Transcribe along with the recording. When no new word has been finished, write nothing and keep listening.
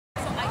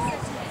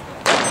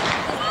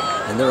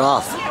And they're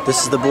off.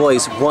 This is the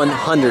boys'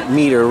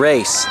 100-meter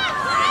race.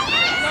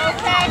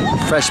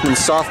 Freshmen,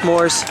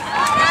 sophomores.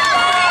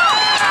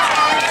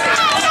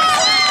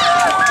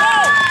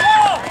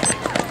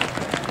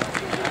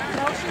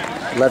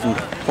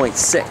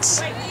 .6.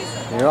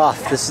 They're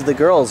off. This is the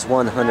girls'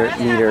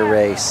 100-meter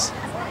race.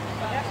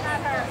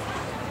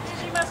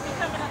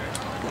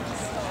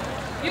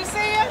 You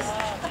see us?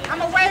 I'm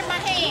gonna wave my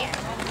hand.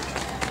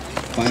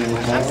 Final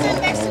call. I'm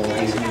sitting next to you.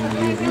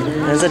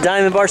 There's a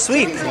diamond bar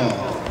sweep.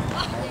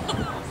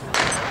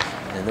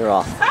 And they're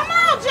off. Come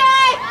on,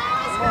 Jay!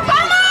 Come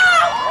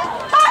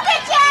on! Pop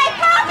it, Jay!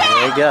 Pop it!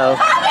 There you go.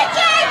 Pop it,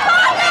 Jay!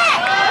 Pop it!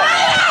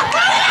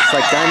 Looks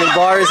like Diamond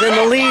Bar is in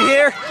the lead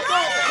here.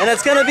 And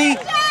it's going to be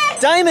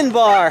Diamond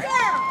Bar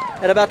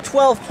at about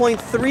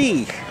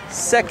 12.3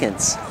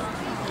 seconds.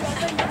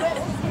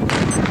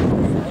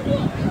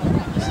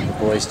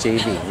 Boys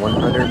JV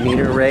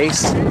 100-meter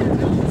race.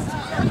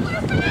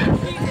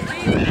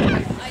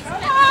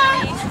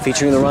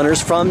 Featuring the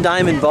runners from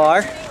Diamond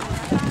Bar.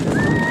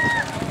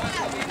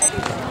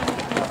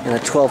 And a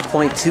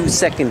 12.2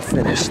 second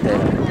finish there.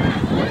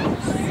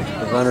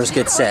 The runners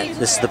get set.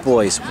 This is the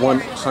boys'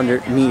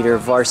 100-meter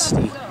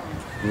varsity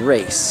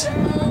race.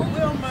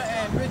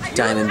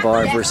 Diamond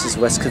Bar versus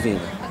West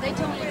Covina.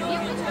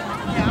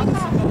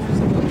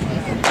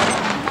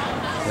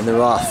 And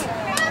they're off.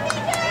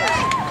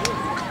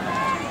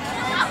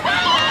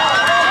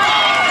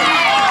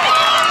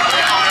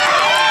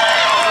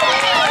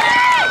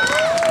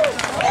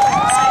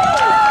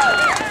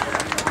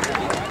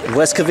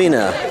 West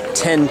Covina,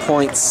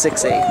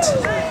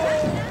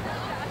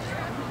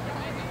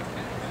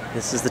 10.68.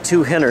 This is the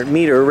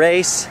 200-meter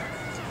race.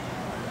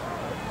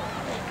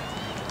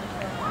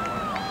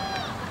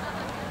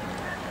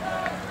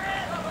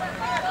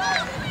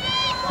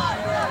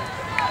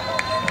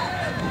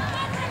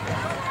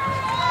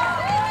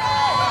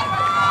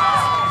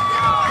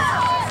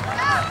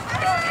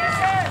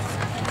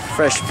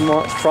 Fresh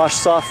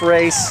frost soft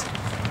race.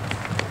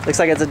 Looks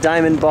like it's a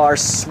Diamond Bar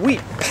sweep.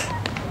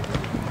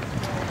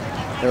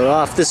 They're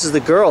off. This is the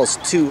girls'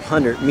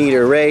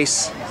 200-meter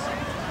race.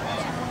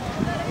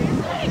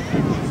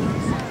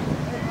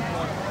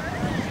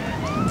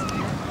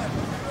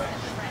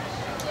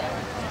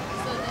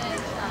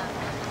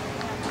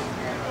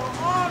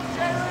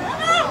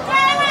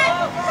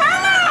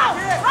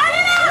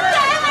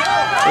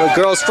 The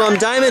girls from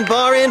Diamond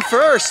Bar in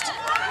first.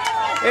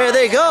 There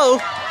they go.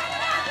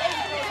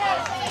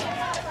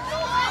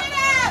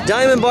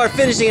 Diamond Bar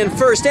finishing in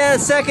first and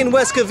second,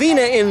 West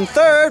Covina in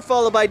third,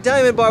 followed by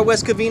Diamond Bar,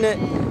 West Covina,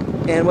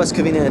 and West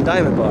Covina and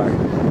Diamond Bar.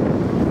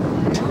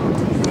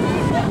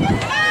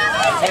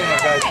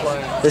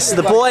 This is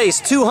the boys'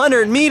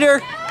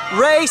 200-meter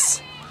race.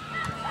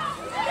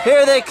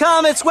 Here they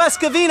come. It's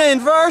West Covina in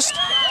first,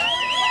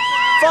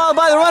 followed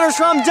by the runners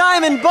from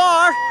Diamond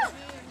Bar.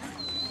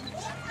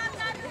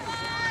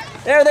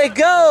 There they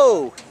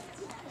go.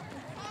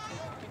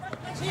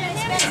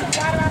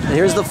 And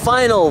here's the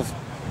final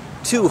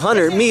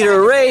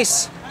 200-meter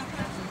race.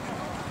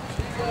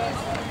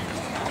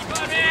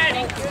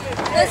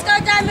 Let's go,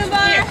 Diamond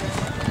Bar.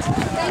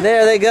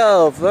 There they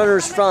go,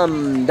 runners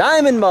from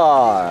Diamond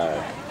Bar.